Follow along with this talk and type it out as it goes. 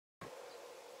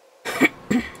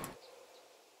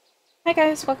Hi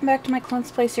guys, welcome back to my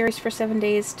Clones Play series for 7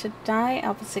 Days to Die,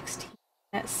 Alpha 16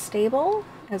 at Stable.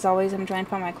 As always, I'm joined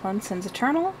by my clone, Sins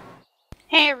Eternal.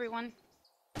 Hey everyone.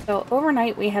 So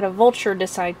overnight we had a vulture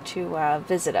decide to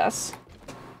visit us.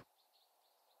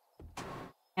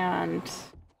 And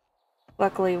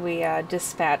luckily we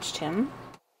dispatched him.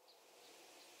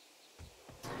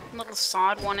 Little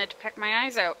sod wanted to peck my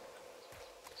eyes out.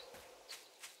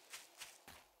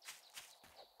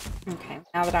 Okay,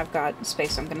 now that I've got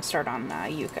space, I'm going to start on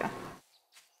Yuka.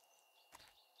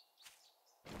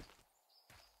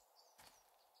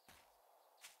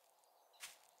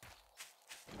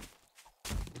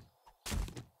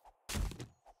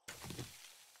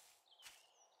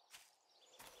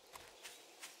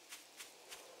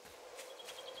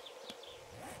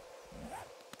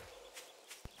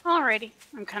 Alrighty,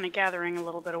 I'm kind of gathering a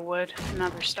little bit of wood and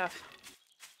other stuff.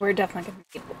 We're definitely going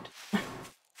to need wood.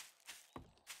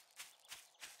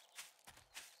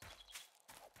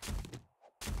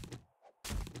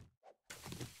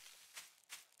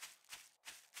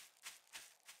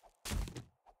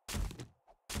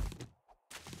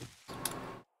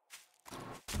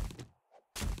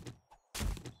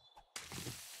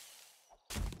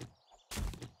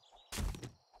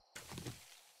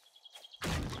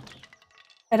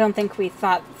 I don't think we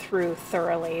thought through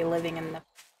thoroughly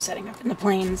setting up in the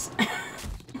plains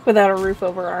without a roof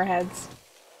over our heads.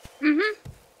 Mm-hmm.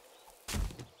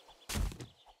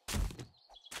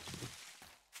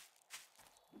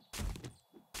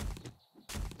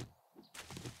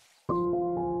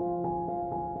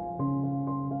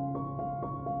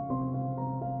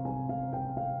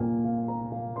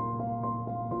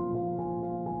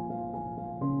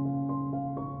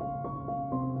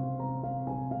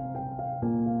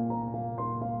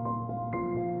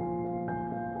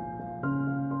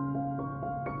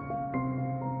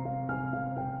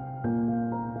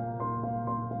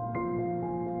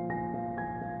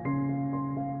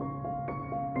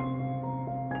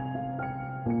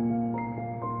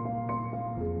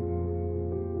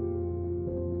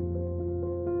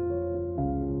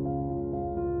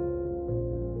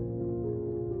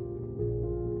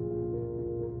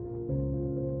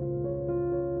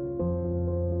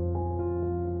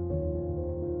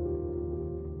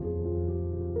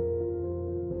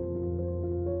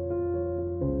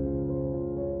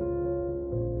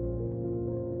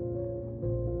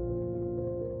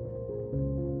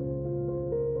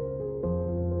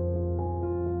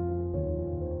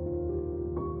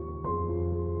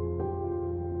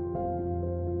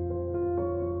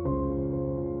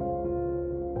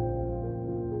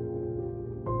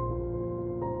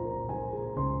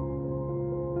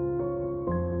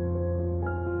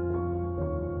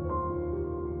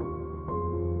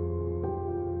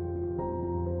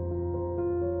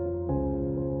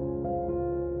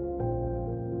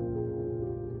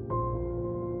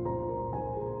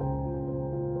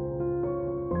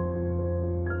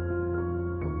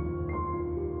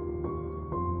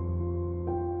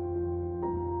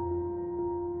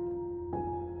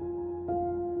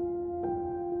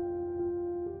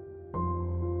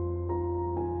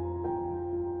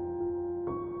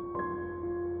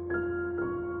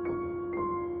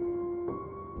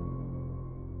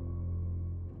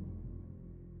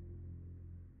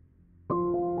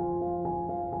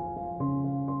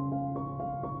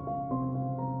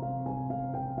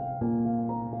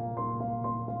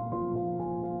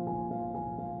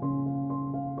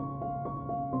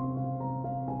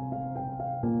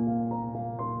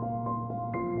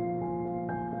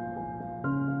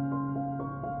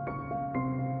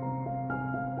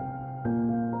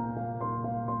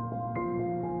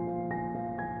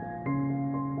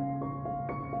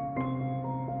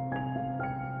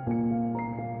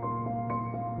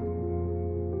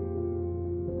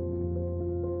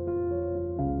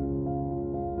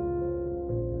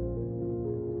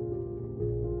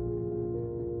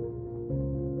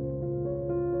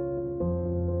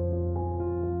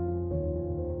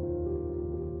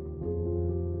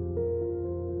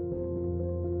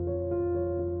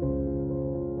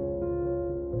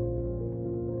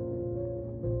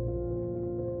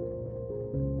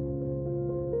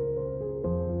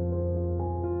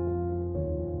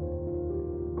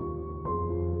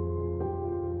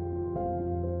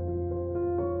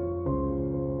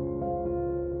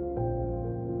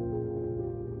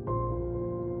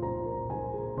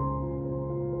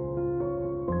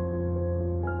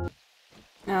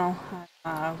 No,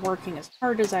 I'm working as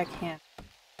hard as I can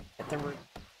to get the roof.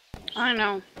 I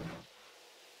know.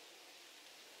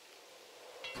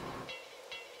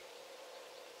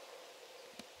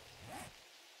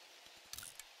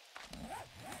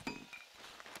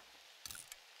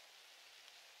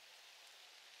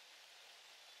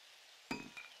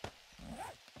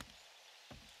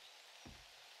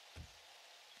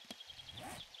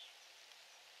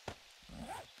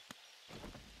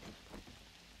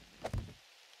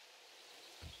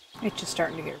 It's just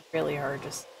starting to get really hard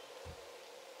to...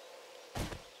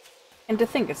 And to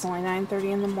think it's only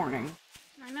 9:30 in the morning.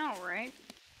 I know, right?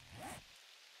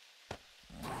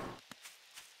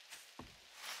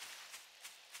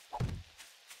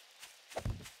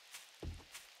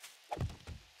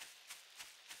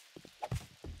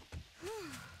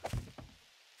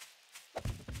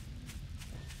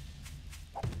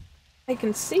 I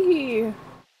can see.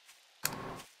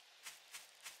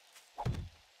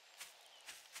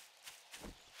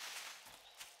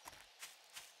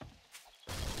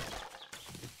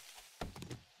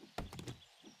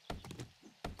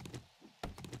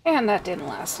 And that didn't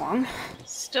last long.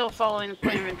 Still following the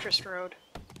point of interest road.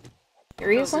 Goes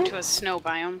Seriously? into a snow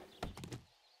biome.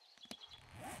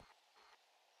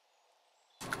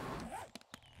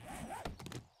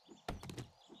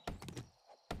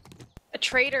 A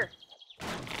trader.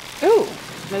 Ooh,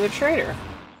 another trader.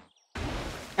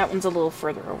 That one's a little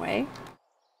further away.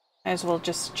 Might as well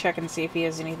just check and see if he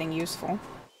has anything useful.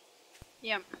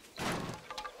 Yep.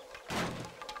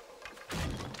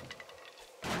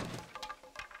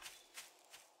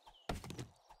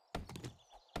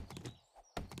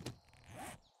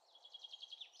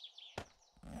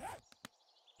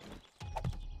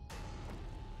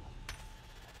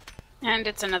 And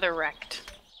it's another wrecked.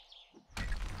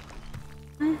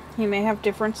 He may have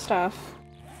different stuff.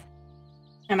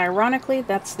 And ironically,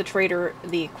 that's the trader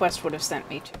the quest would have sent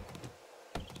me to.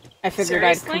 I figured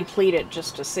Seriously? I'd complete it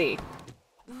just to see.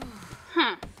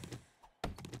 Huh.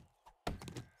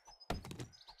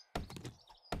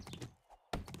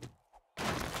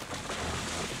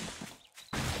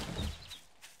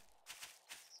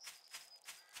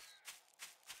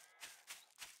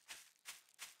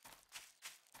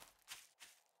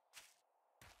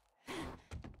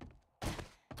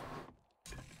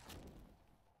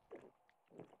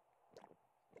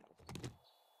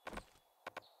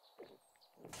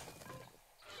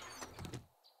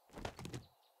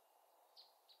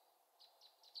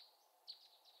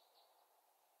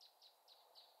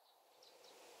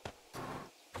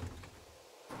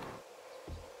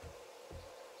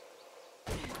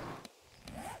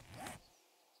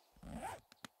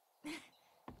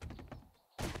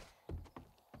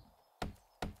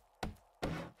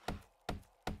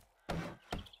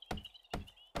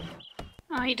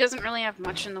 He doesn't really have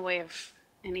much in the way of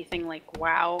anything like,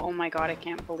 wow, oh my god, I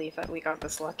can't believe that we got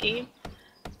this lucky.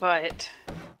 But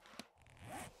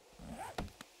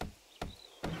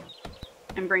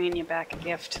I'm bringing you back a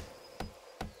gift.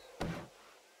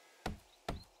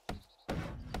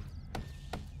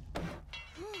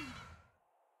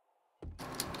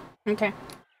 Okay.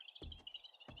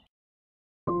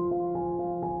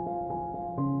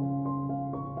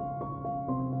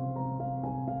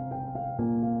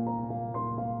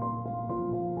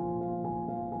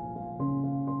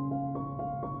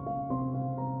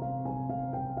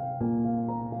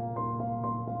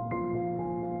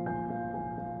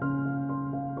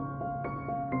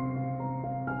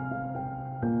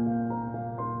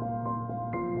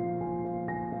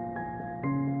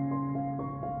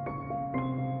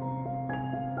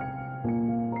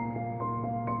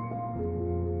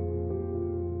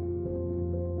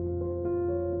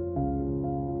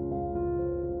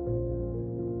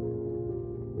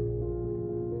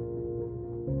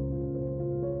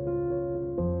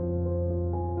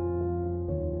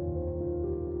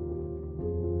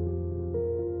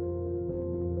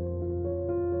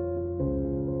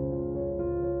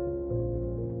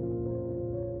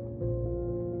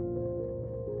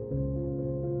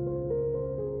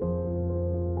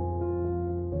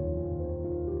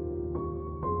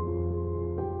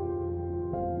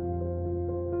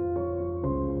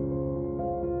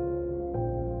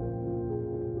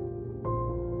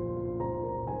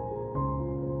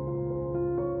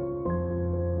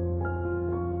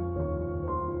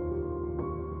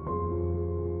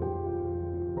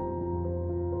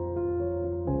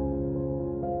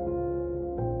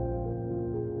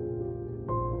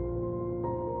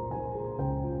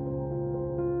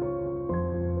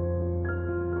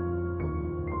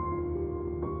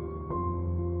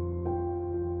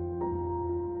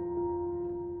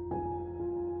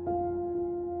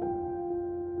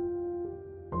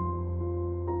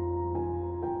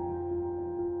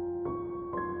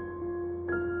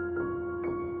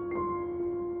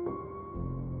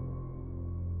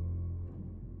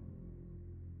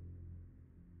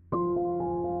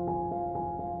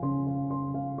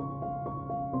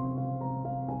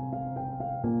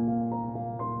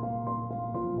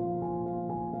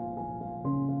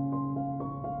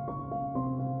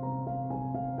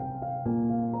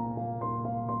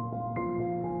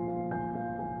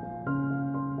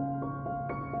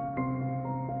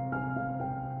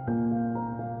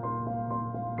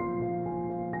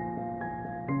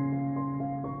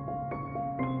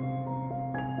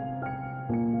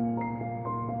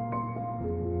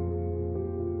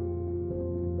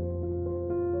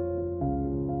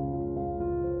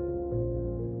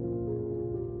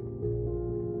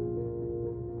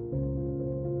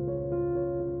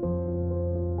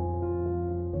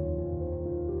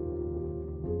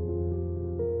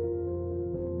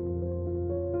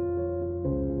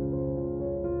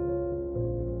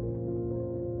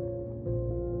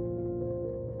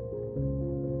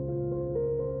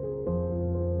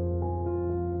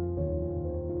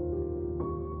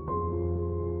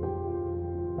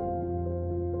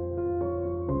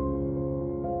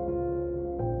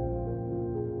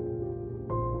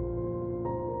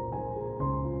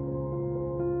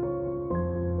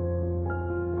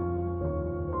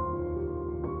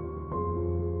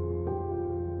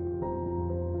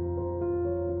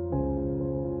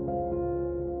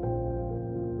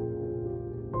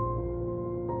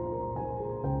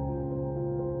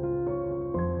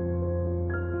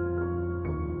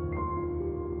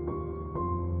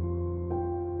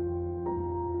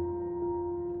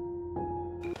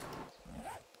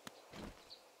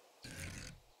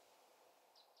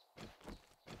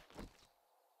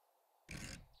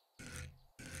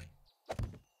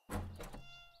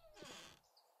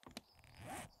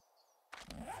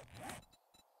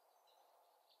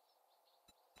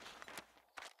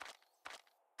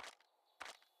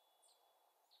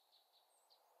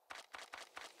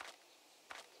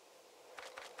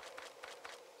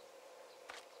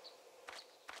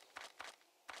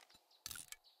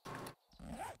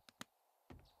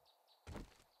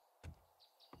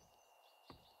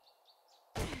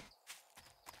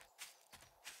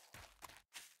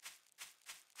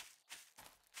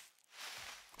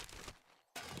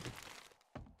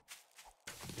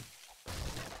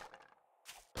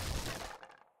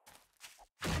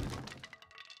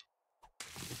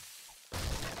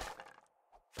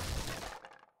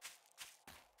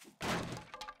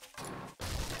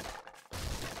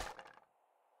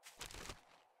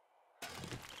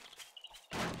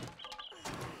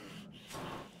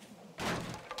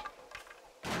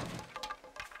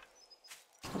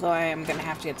 Although I am gonna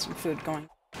have to get some food going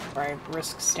before I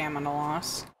risk stamina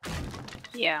loss.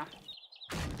 Yeah.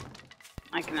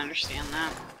 I can understand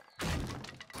that.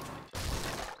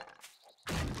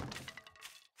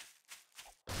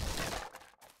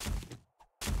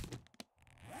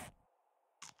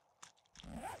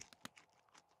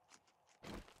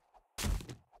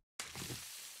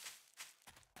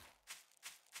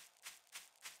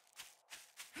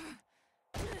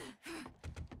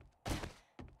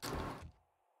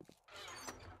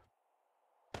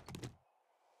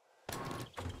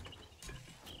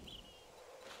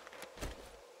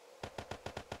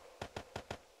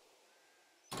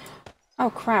 Oh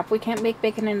crap, we can't make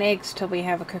bacon and eggs till we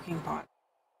have a cooking pot.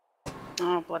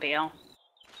 Oh, bloody hell.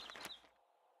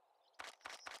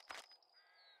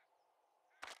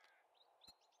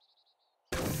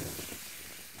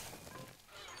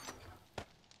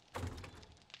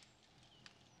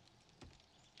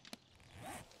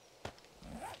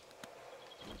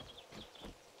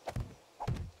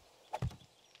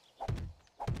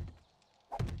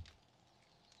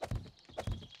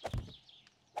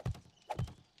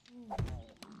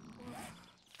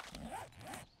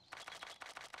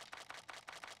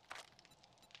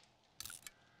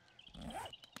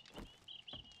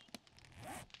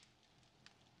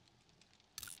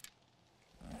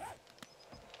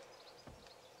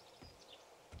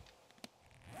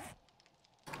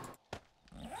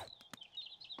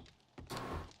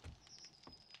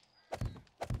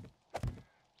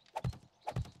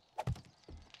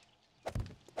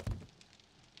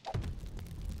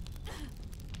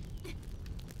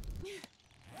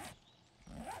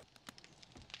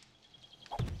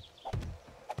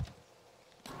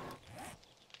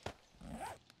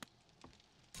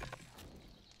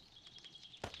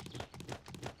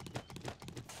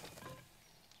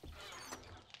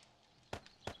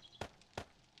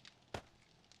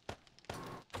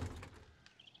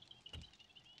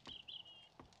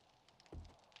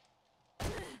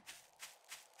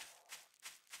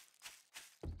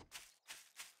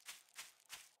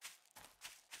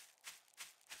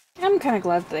 I'm kind of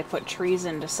glad that they put trees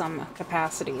into some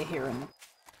capacity here in the...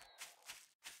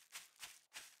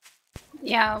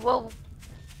 Yeah, well,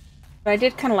 But I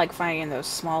did kind of like finding those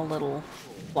small little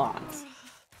plots.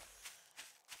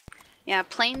 yeah,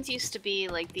 plains used to be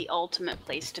like the ultimate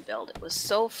place to build. It was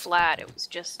so flat, it was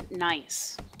just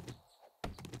nice.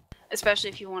 Especially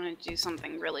if you wanted to do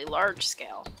something really large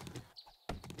scale.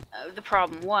 The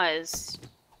problem was,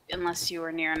 unless you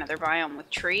were near another biome with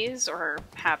trees or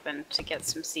happened to get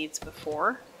some seeds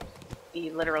before,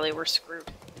 you literally were screwed.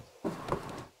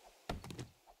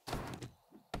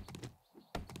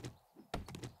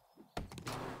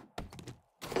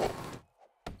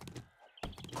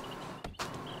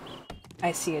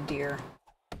 I see a deer.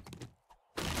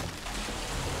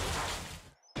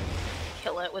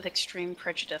 Kill it with extreme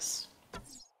prejudice.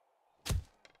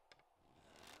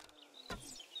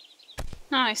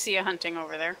 Oh, I see you hunting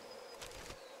over there.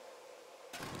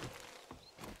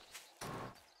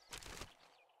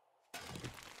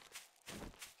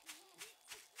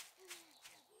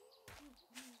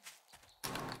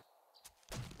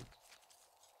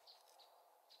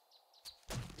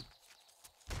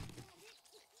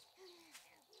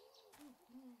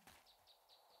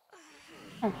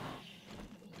 Oh.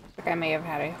 Like I may have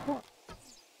had a horse.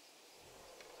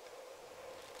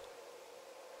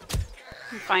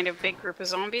 Find a big group of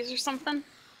zombies or something?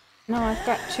 No, I've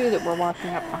got two that were walking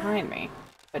up behind me.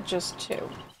 But just two.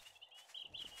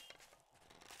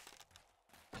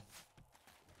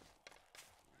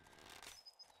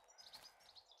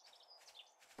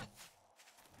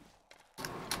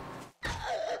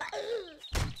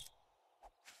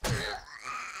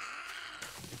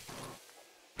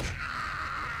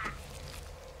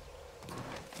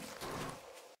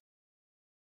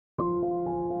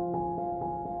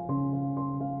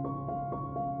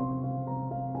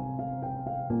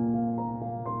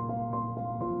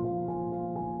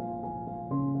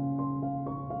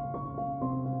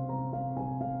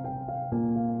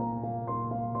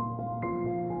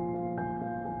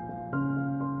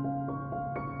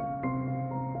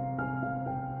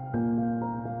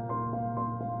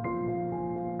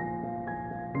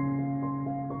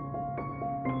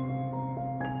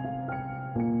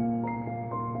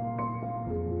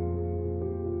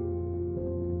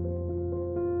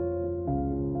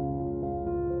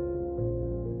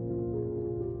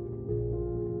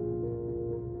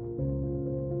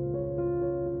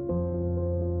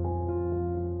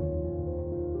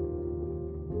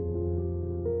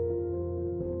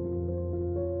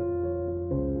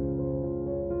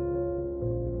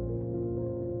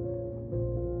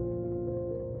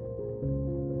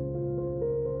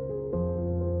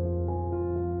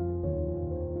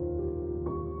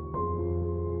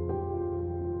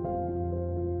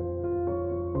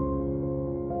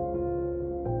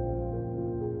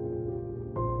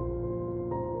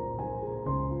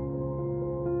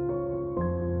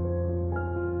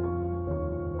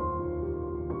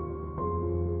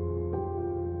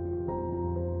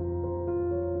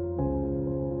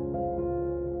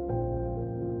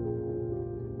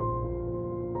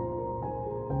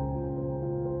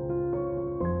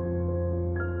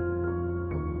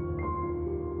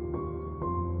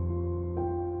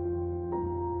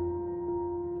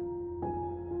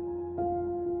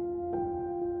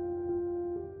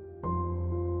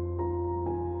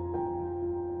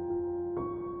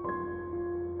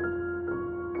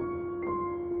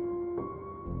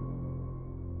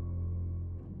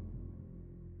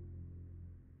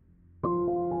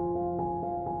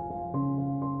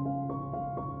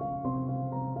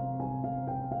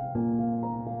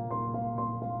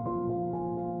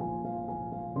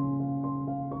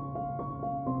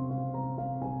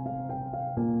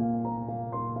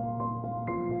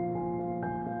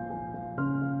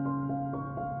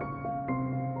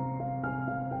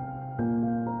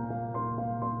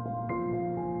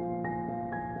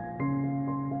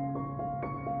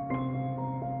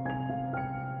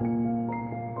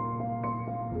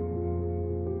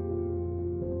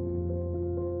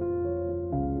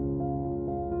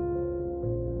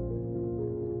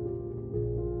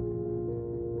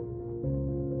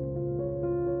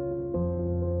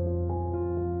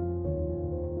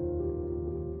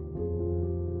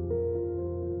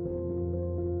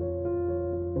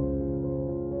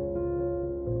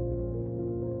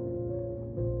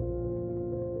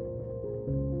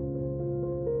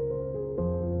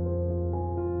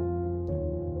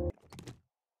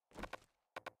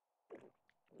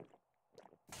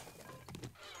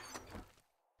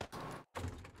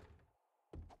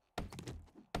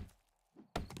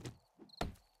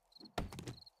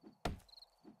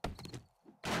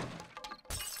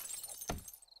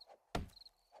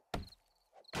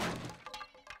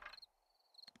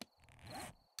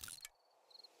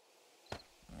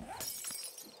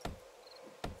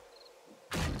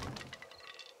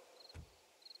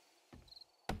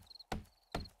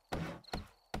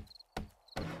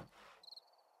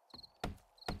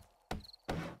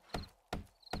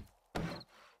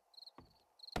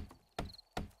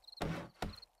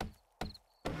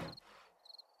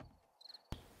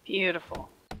 Beautiful.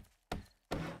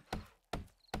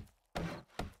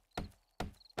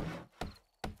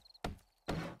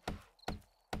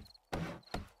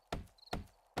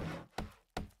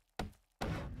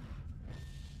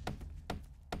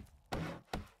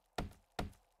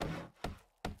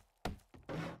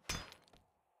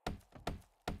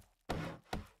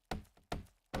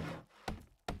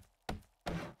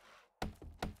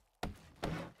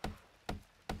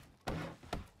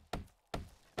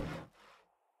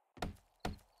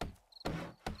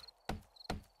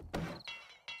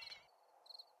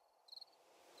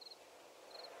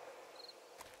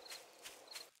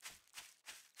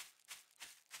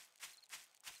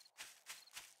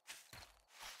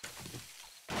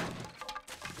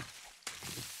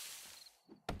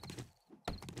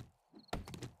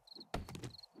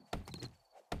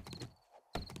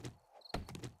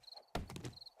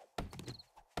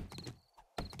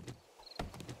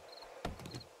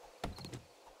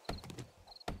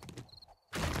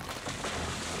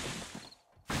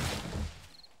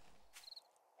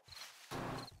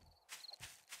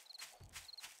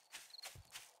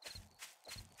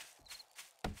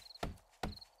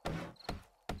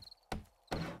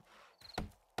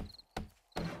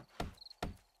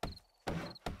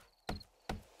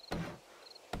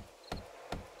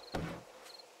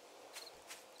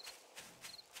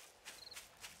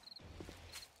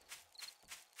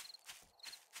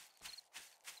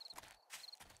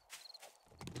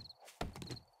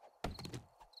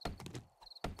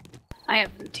 I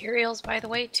have materials, by the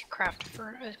way, to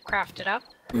craft it up.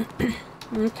 Okay.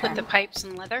 With the pipes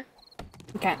and leather.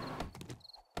 Okay.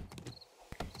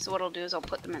 So what I'll do is I'll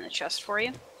put them in the chest for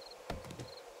you.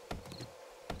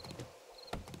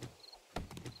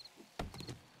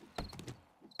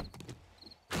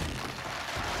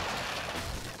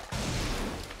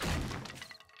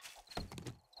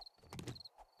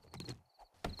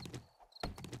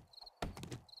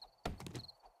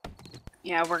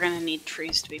 Yeah, we're gonna need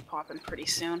trees to be popping pretty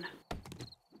soon.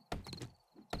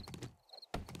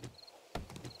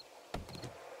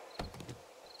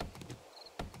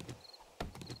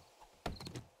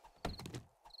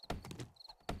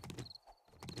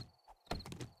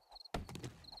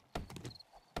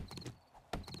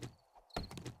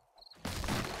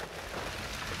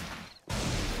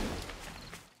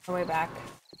 Way back.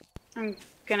 I'm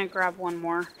gonna grab one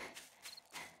more.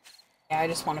 Yeah, I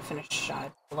just want to finish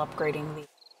upgrading the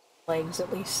legs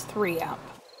at least 3 up.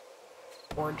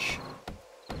 Forge.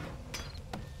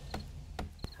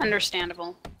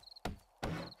 Understandable.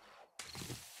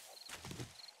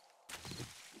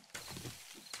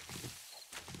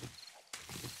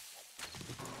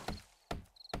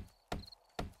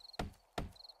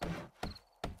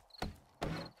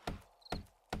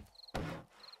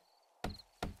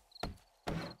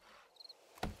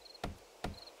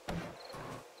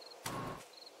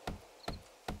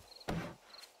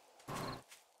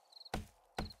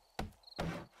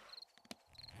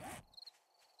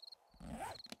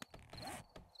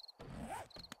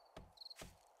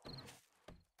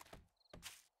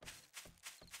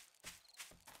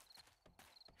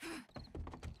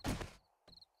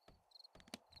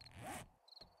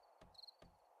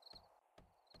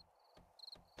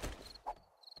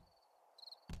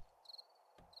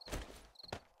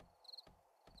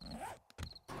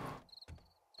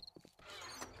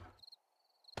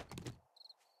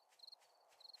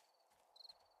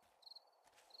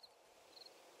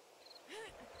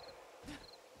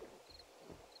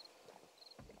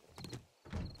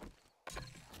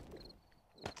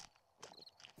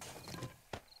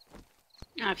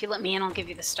 If you let me in, I'll give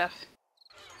you the stuff.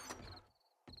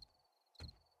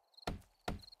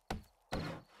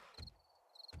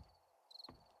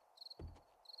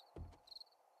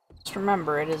 Just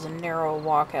remember, it is a narrow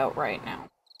walkout right now.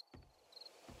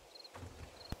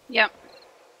 Yep.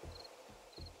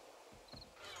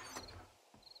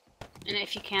 And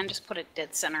if you can, just put it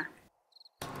dead center.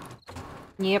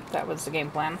 Yep, that was the game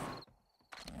plan.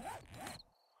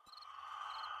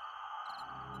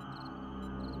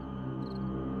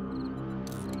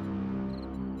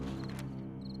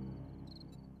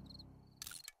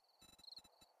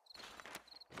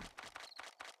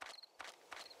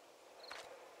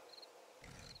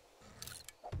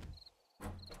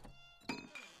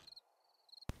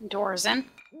 Doors in.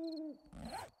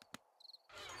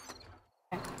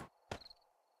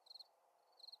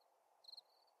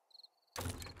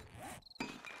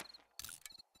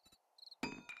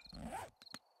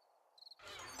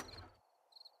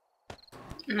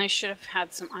 And I should have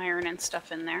had some iron and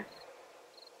stuff in there.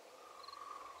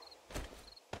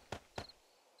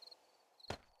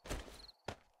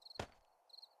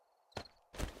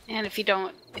 And if you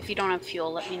don't have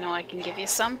fuel, let me know. I can give you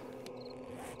some.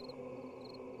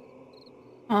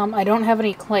 I don't have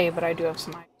any clay, but I do have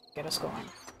some iron to get us going.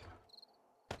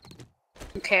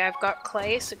 Okay, I've got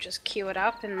clay, so just queue it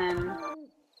up and then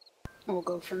we'll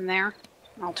go from there.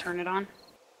 I'll turn it on.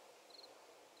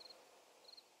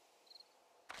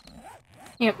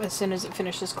 Yep, as soon as it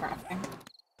finishes crafting.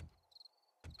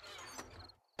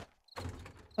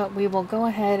 But we will go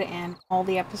ahead and call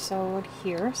the episode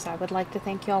here, so I would like to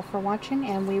thank y'all for watching,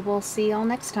 and we will see y'all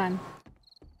next time.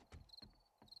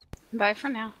 Bye for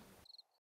now.